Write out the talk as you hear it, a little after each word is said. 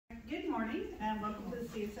morning and welcome to the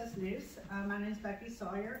CSS Neuse. My name is Becky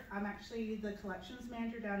Sawyer. I'm actually the collections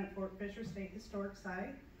manager down at Fort Fisher State Historic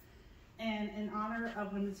Site. And in honor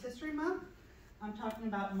of Women's History Month, I'm talking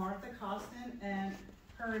about Martha Coston and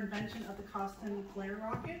her invention of the Coston flare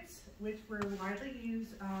rockets, which were widely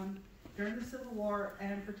used during the Civil War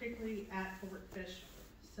and particularly at Fort Fisher.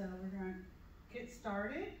 So we're going to get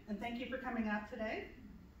started, and thank you for coming out today.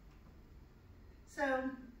 So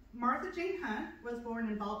Martha Jane Hunt was born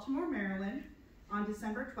in Baltimore, Maryland on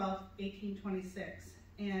December 12, 1826,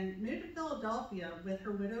 and moved to Philadelphia with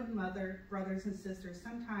her widowed mother, brothers, and sisters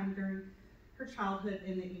sometime during her childhood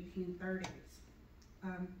in the 1830s.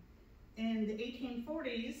 In the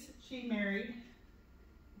 1840s, she married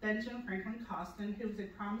Benjamin Franklin Coston, who was a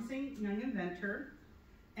promising young inventor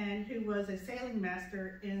and who was a sailing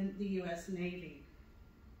master in the U.S. Navy.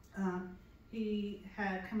 He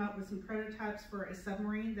had come up with some prototypes for a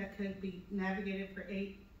submarine that could be navigated for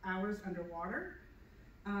 8 hours underwater.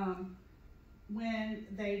 When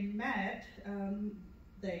they met,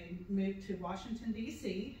 they moved to Washington,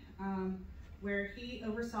 D.C., where he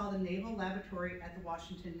oversaw the Naval Laboratory at the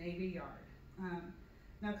Washington Navy Yard.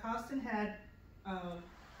 Now, Coston had a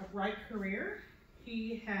bright career.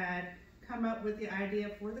 He had come up with the idea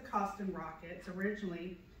for the Coston rockets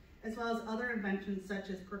originally, as well as other inventions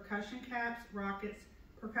such as percussion caps, rockets,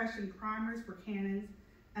 percussion primers for cannons,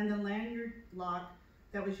 and the lanyard lock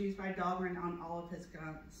that was used by Dahlgren on all of his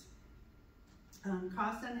guns.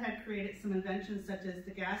 Coston had created some inventions such as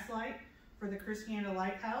the gas light for the Christiana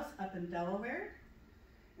Lighthouse up in Delaware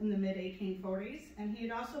in the mid-1840s, and he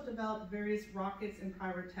had also developed various rockets and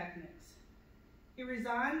pyrotechnics. He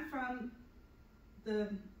resigned from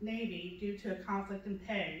the Navy due to a conflict in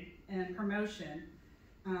pay and promotion.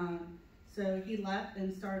 So he left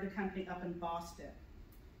and started a company up in Boston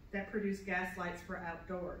that produced gas lights for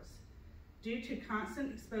outdoors. Due to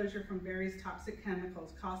constant exposure from various toxic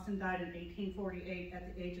chemicals, Coston died in 1848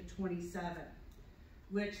 at the age of 27,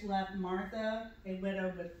 which left Martha a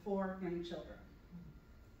widow with 4 young children.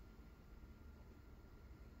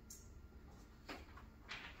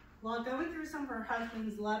 While going through some of her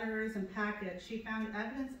husband's letters and packets, she found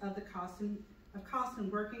evidence of Coston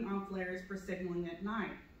working on flares for signaling at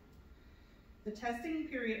night. The testing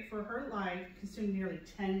period for her life consumed nearly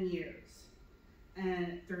 10 years,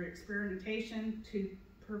 and through experimentation to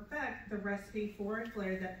perfect the recipe for a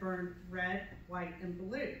flare that burned red, white, and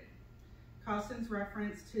blue. Coston's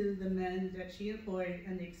reference to the men that she employed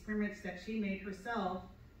and the experiments that she made herself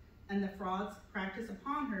and the frauds practiced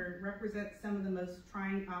upon her represent some of the most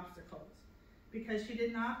trying obstacles, because she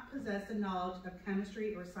did not possess the knowledge of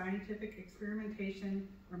chemistry or scientific experimentation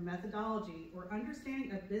or methodology or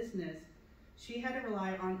understanding of business. She had to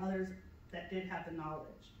rely on others that did have the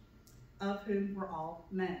knowledge, of whom were all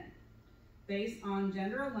men. Based on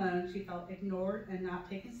gender alone, she felt ignored and not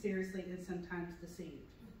taken seriously and sometimes deceived.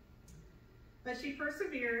 But she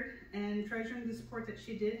persevered, and treasuring the support that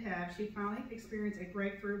she did have, she finally experienced a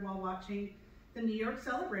breakthrough while watching the New York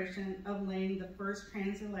celebration of laying the first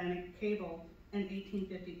transatlantic cable in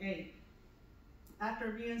 1858.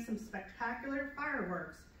 After viewing some spectacular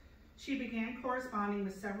fireworks, she began corresponding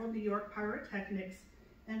with several New York pyrotechnics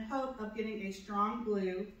in hope of getting a strong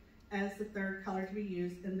blue as the third color to be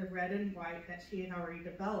used in the red and white that she had already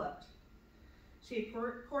developed. She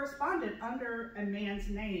corresponded under a man's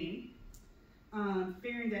name,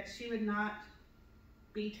 fearing that she would not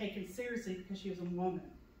be taken seriously because she was a woman.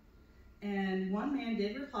 And one man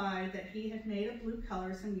did reply that he had made a blue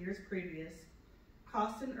color some years previous.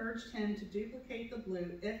 Coston urged him to duplicate the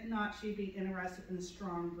blue, if not, she'd be interested in a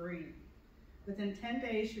strong green. Within 10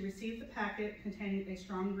 days, she received the packet containing a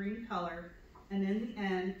strong green color, and in the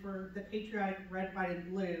end, for the patriotic red, white, and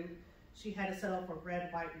blue, she had to settle for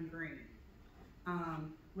red, white, and green,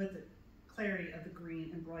 with the clarity of the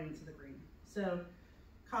green and brilliance of the green. So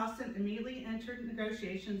Coston immediately entered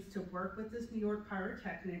negotiations to work with this New York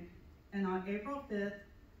pyrotechnic, and on April 5th,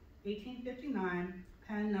 1859,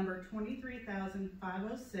 pen number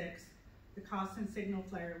 23,506, the Coston signal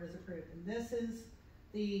flare was approved. And this is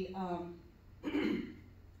the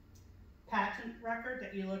patent record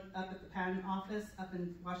that you look up at the patent office up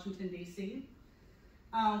in Washington, D.C.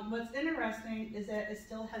 What's interesting is that it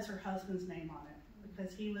still has her husband's name on it,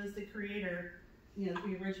 because he was the creator,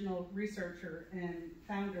 the original researcher and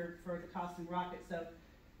founder for the Coston rocket. So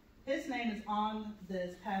his name is on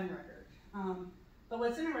this patent record. But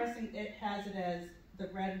what's interesting, it has it as the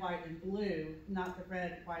red, white, and blue, not the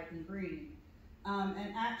red, white, and green.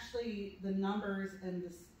 And actually, the numbers and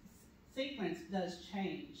the sequence does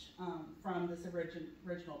change from this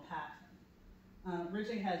original patent.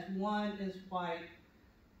 Originally has 1 is white,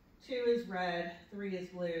 2 is red, 3 is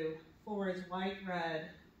blue, 4 is white, red,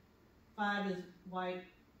 5 is white,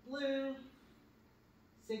 blue,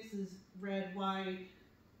 6 is red, white,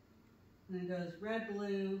 and then it goes red,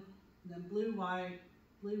 blue, and then blue, white,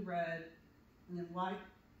 blue, red, and then white,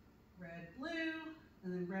 red, blue,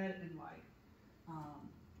 and then red and white.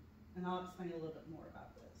 And I'll explain a little bit more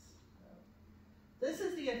about this. So, this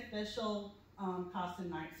is the official Coston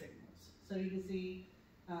night signals. So you can see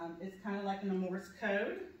it's kind of like in a Morse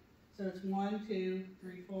code. So it's 1, 2,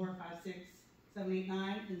 3, 4, 5, 6, 7, 8,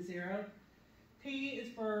 9, and 0. P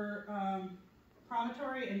is for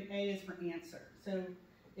promontory and A is for answer. So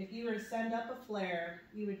if you were to send up a flare,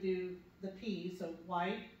 you would do the P, so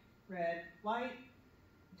white, red, white,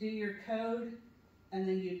 do your code, and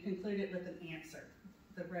then you'd conclude it with an answer,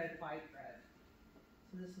 the red, white, red.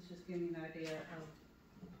 So this is just giving you an idea of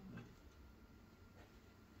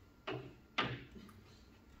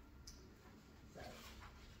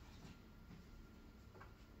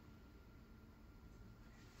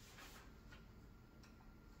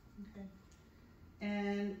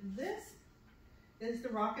and this is the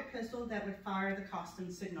rocket pistol that would fire the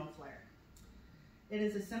Coston signal flare. It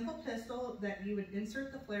is a simple pistol that you would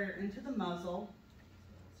insert the flare into the muzzle.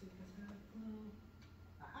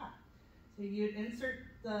 So you'd insert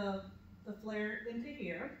the flare into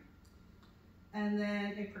here, and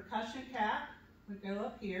then a percussion cap would go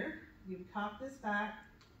up here. You'd cock this back,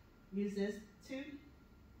 use this to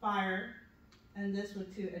fire, and this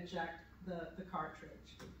would to eject the cartridge.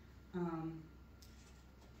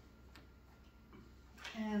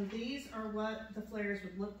 And these are what the flares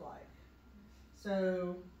would look like.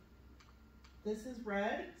 So this is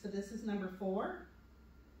red, so this is number 4.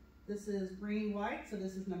 This is green, white, so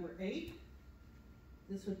this is number 8.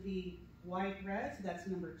 This would be white, red, so that's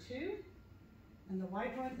number 2. And the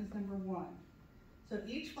white one is number 1. So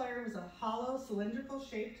each flare was a hollow cylindrical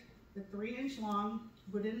shaped, the 3-inch long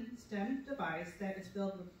wooden stem device that is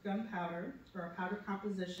filled with gunpowder or a powder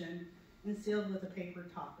composition and sealed with a paper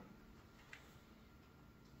topping.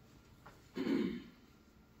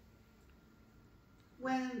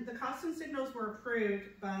 When the Coston signals were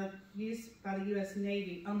approved by the U.S.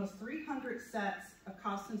 Navy, almost 300 sets of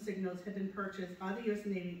Coston signals had been purchased by the U.S.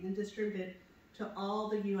 Navy and distributed to all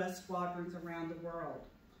the U.S. squadrons around the world.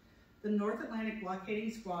 The North Atlantic Blockading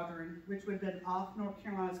Squadron, which would have been off North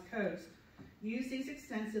Carolina's coast, used these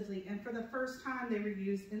extensively, and for the first time they were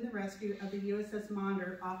used in the rescue of the USS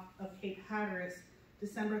Monitor off of Cape Hatteras,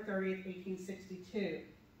 December 30th, 1862.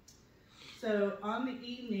 So on the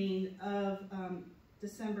evening of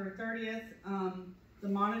December 30th, the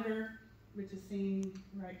Monitor, which is seen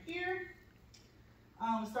right here,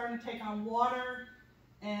 was starting to take on water,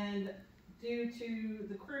 and due to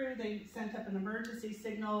the crew, they sent up an emergency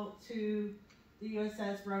signal to the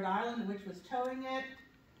USS Rhode Island, which was towing it,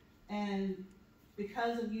 and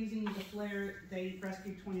because of using the flare, they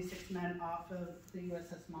rescued 26 men off of the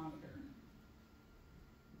USS Monitor.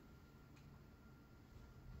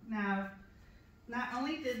 Now, not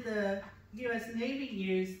only did the U.S. Navy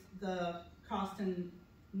use the Coston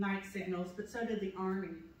night signals, but so did the Army.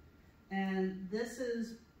 And this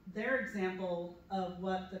is their example of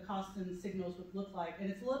what the Coston signals would look like. And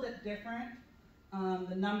it's a little bit different.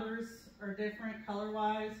 The numbers are different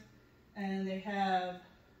color-wise, and they have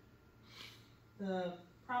the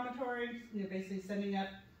promontory, basically sending up,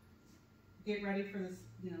 get ready for this,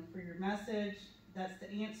 for your message. That's the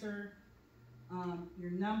answer.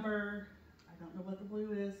 Your number, I don't know what the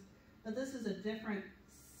blue is, but this is a different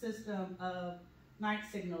system of night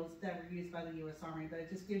signals that were used by the U.S. Army, but it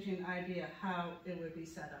just gives you an idea how it would be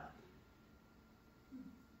set up.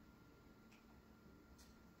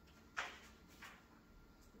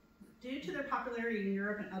 Due to their popularity in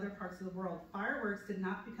Europe and other parts of the world, fireworks did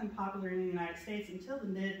not become popular in the United States until the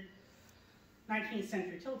mid-19th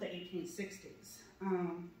century, until the 1860s.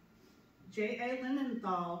 J.A.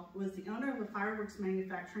 Lindenthal was the owner of a fireworks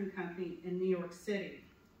manufacturing company in New York City,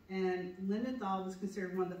 and Lindenthal was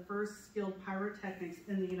considered one of the first skilled pyrotechnics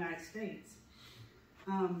in the United States.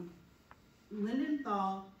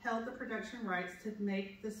 Lindenthal held the production rights to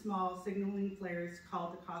make the small signaling flares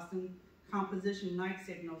called the Coston Composition Night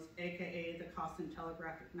Signals, aka the Coston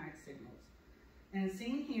Telegraphic Night Signals. And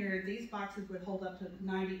seen here, these boxes would hold up to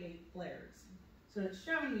 98 flares. So it's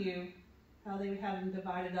showing you how they would have them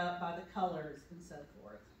divided up by the colors and so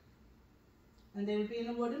forth. And they would be in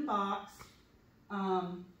a wooden box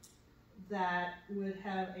that would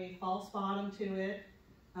have a false bottom to it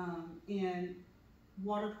and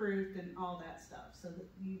waterproofed and all that stuff. So that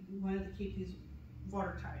you wanted to keep these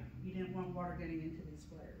watertight. You didn't want water getting into these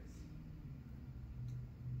flares.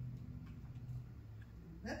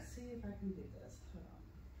 Let's see if I can do this. Hold on.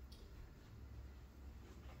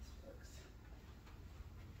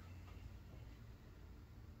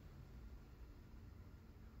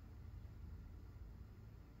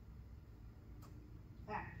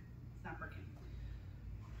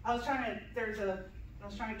 I was trying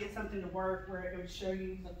to get something to work where it would show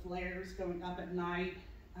you the flares going up at night,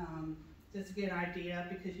 just to get an idea,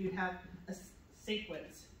 because you have a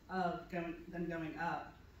sequence of them going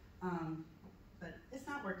up. But it's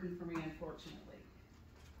not working for me, unfortunately.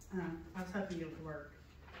 I was hoping it would work.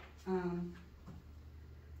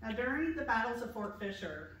 Now, during the battles of Fort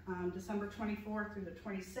Fisher, December 24th through the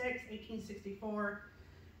 26th, 1864,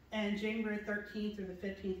 and January 13th through the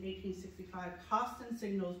 15th, 1865, Coston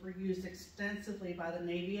signals were used extensively by the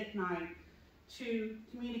Navy at night to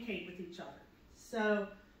communicate with each other. So,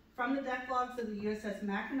 from the deck logs of the USS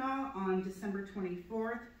Mackinac on December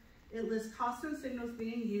 24th, it lists Coston signals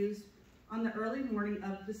being used on the early morning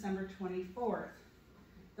of December 24th.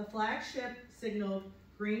 The flagship signaled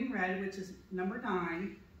green-red, which is number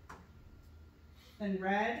 9. Then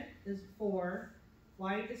red is 4,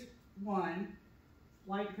 white is 1,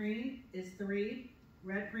 light-green is 3,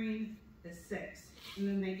 red-green is 6. And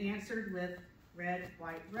then they answered with red,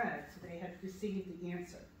 white, red. So they had received the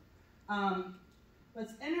answer.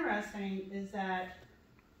 What's interesting is that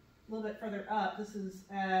a little bit further up, this is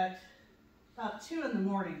at about 2 in the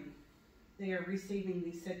morning, they are receiving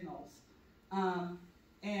these signals.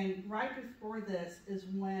 And right before this is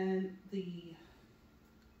when the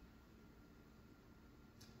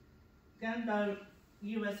gunboat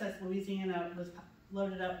USS Louisiana was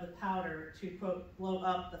loaded up with powder to, quote, blow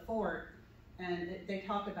up the fort. And they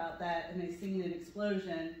talk about that, and they've seen an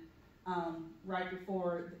explosion right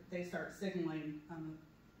before they start signaling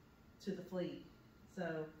to the fleet.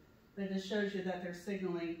 So, but it just shows you that they're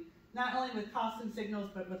signaling not only with Coston signals,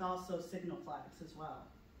 but with also signal flags as well.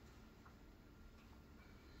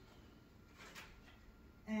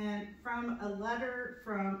 And from a letter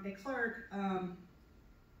from a clerk,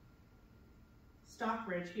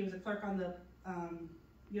 Stockbridge, he was a clerk on the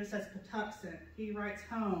USS Patuxent, he writes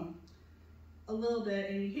home a little bit,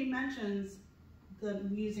 and he mentions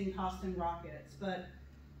using Coston rockets, but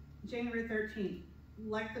January 13th,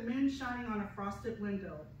 like the moon shining on a frosted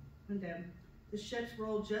window, the ships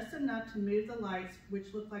rolled just enough to move the lights,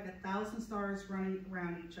 which looked like 1,000 stars running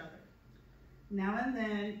around each other. Now and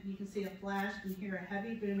then, you can see a flash and hear a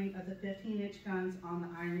heavy booming of the 15-inch guns on the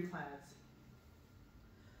ironclads.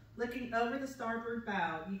 Looking over the starboard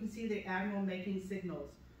bow, you can see the admiral making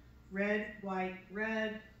signals. Red, white,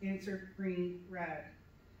 red, answered green, red.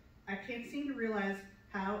 I can't seem to realize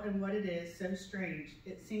how and what it is so strange.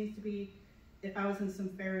 It seems to be if I was in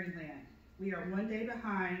some fairyland. We are one day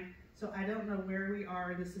behind, so I don't know where we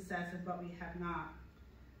are in the success of what we have not.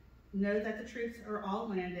 Know that the troops are all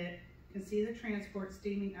landed, can see the transport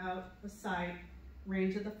steaming out of sight,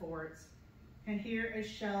 range of the forts, can hear a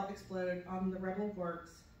shell explode on the rebel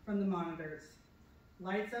works from the monitors.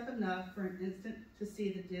 Lights up enough for an instant to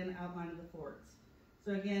see the dim outline of the forts.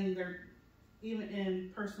 So again, they're even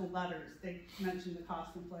in personal letters, they mention the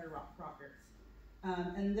Coston Flare rockets.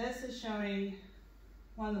 And this is showing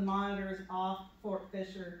one of the monitors off Fort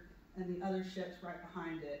Fisher and the other ships right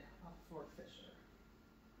behind it off Fort Fisher.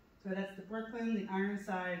 So that's the Brooklyn, the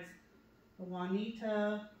Ironsides, the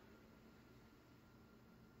Juanita,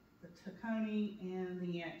 the Tacony, and the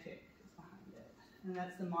Yantic is behind it. And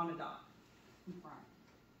that's the Monodoc in front.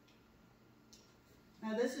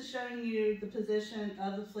 Now this is showing you the position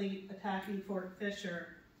of the fleet attacking Fort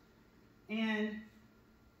Fisher. And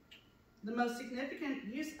the most significant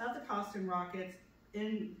use of the Coston rockets,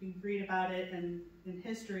 you read about it in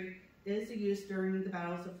history, is the use during the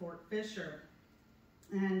battles of Fort Fisher.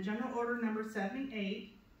 And General Order Number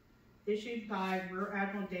 78, issued by Rear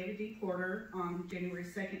Admiral David D. Porter on January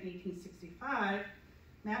 2nd, 1865,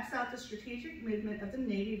 maps out the strategic movement of the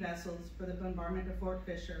Navy vessels for the bombardment of Fort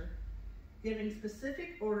Fisher, giving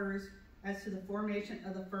specific orders as to the formation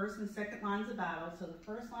of the first and second lines of battle. So the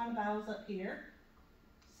first line of battle is up here,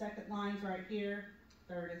 second line's right here,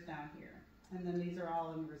 third is down here. And then these are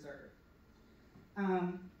all in reserve.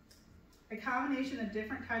 A combination of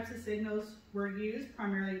different types of signals were used,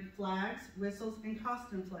 primarily flags, whistles, and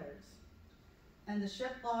Coston flares. And the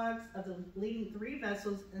ship logs of the leading 3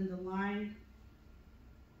 vessels in the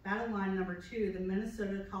battle line number 2, the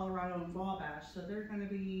Minnesota, Colorado, and Wabash. So they're going to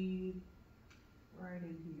be right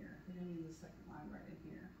in here. They're going to be the second line right in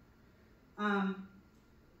here.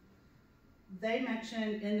 They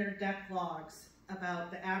mention in their deck logs about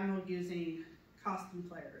the Admiral using Coston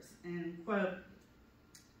flares, and quote,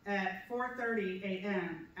 at 4:30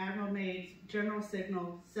 a.m., Admiral made general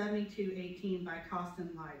signal 7218 by Coston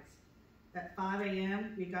lights. At 5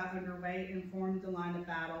 a.m., we got underway and formed the line of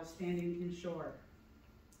battle standing inshore.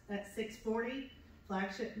 At 6:40,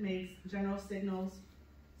 flagship made general signals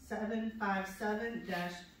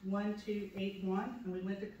 757-1281, and we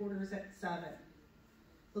went to quarters at 7.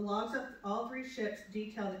 The logs of all three ships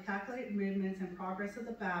detail the calculated movements and progress of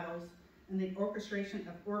the battles and the orchestration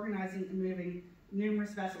of organizing and moving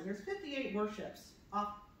numerous vessels. There's 58 warships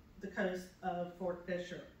off the coast of Fort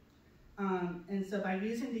Fisher. And so by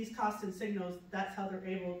using these Coston signals, that's how they're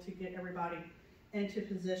able to get everybody into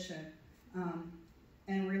position.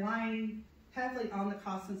 And relying heavily on the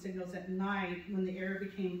Coston signals at night when the air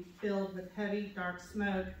became filled with heavy, dark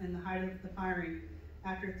smoke and the height of the firing.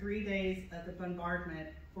 After 3 days of the bombardment,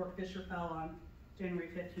 Fort Fisher fell on January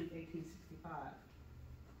 15, 1865.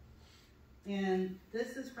 And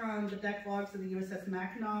this is from the deck logs of the USS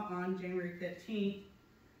Mackinac on January 15th,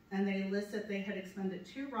 and they list that they had expended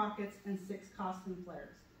 2 rockets and 6 Coston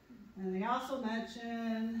flares. And they also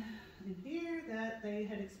mention in here that they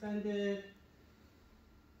had expended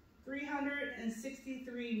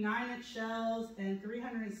 363 9-inch shells and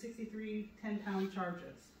 363 10-pound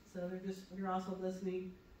charges. So they're also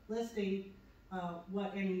listing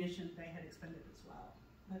what ammunition they had expended as well.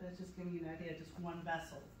 But that's just giving you an idea of just one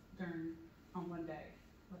vessel on one day.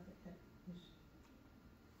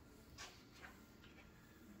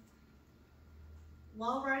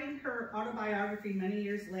 While writing her autobiography many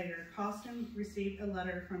years later, Coston received a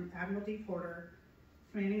letter from Admiral D. Porter,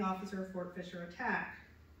 commanding officer of Fort Fisher attack,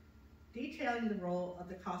 detailing the role of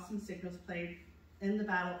the Coston signals played in the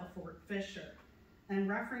Battle of Fort Fisher. And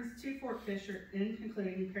reference to Fort Fisher in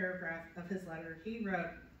concluding paragraph of his letter, he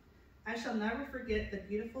wrote, "I shall never forget the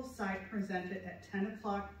beautiful sight presented at 10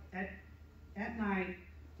 o'clock at night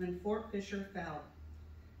when Fort Fisher fell.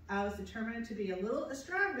 I was determined to be a little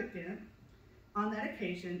extravagant on that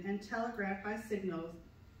occasion and telegraphed by signals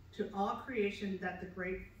to all creation that the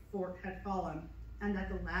great fort had fallen and that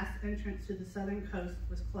the last entrance to the southern coast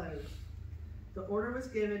was closed. The order was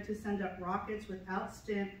given to send up rockets without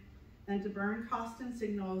stint and to burn Coston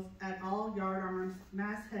signals at all yardarms,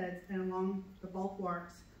 mastheads, and along the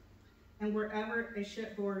bulwarks, and wherever a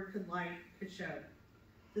shipboard could show.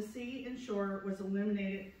 The sea and shore was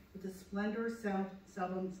illuminated with a splendor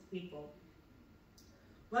seldom equaled.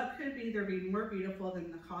 What could there be more beautiful than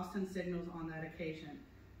the Coston signals on that occasion?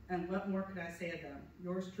 And what more could I say of them?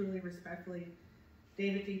 Yours truly, respectfully,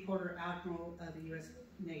 David D. Porter, Admiral of the U.S.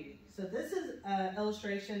 Navy." So this is an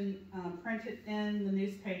illustration printed in the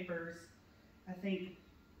newspapers, I think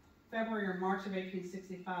February or March of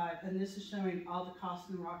 1865, and this is showing all the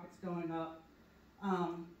Coston rockets going up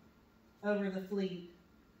over the fleet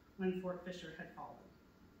when Fort Fisher had fallen.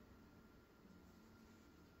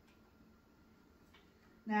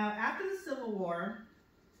 Now, after the Civil War,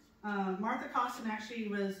 Martha Coston actually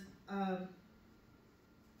was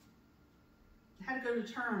had to go to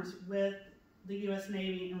terms with the U.S.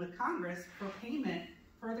 Navy and with Congress for payment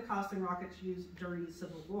for the Coston rockets used during the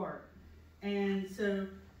Civil War. And so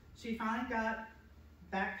she finally got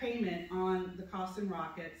back payment on the Coston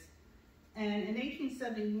rockets. And in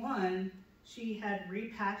 1871, she had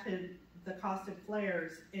repatented the Coston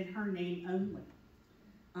Flares in her name only.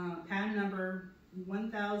 Patent number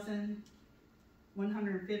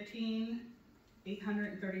 1,115,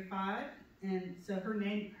 835. And so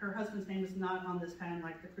her husband's name was not on this patent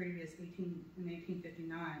like the previous in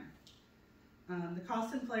 1859. The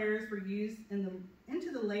Coston Flares were used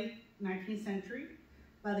into the late 19th century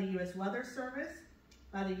by the U.S. Weather Service,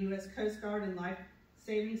 by the U.S. Coast Guard and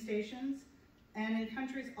life-saving stations, and in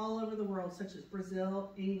countries all over the world such as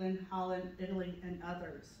Brazil, England, Holland, Italy, and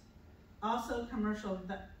others. Also, commercial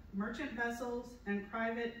merchant vessels and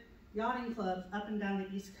private yachting clubs up and down the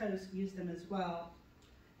East Coast used them as well.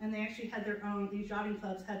 And they actually had these yachting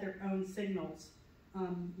clubs had their own signals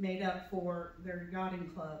made up for their yachting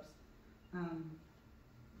clubs.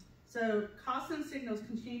 So Coston signals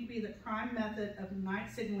continue to be the prime method of night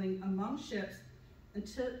signaling among ships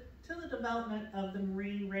until the development of the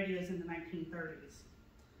marine radios in the 1930s.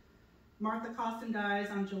 Martha Coston dies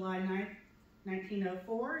on July 9,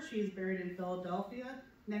 1904. She is buried in Philadelphia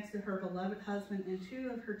next to her beloved husband and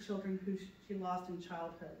 2 of her children who she lost in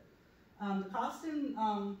childhood. The Coston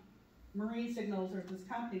marine signals, or this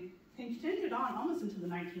company, continued on almost into the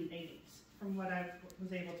 1980s, from what I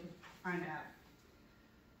was able to find out.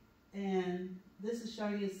 And this is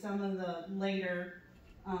showing you some of the later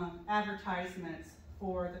advertisements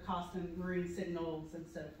for the Coston marine signals and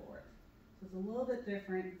so forth. So it's a little bit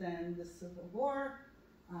different than the Civil War,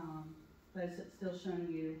 but it's still showing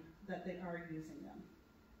you that they are using them.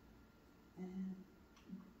 And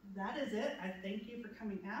that is it. I thank you for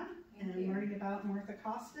coming out and learning about Martha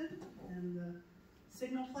Coston and the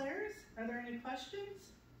signal flares. Are there any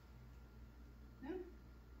questions?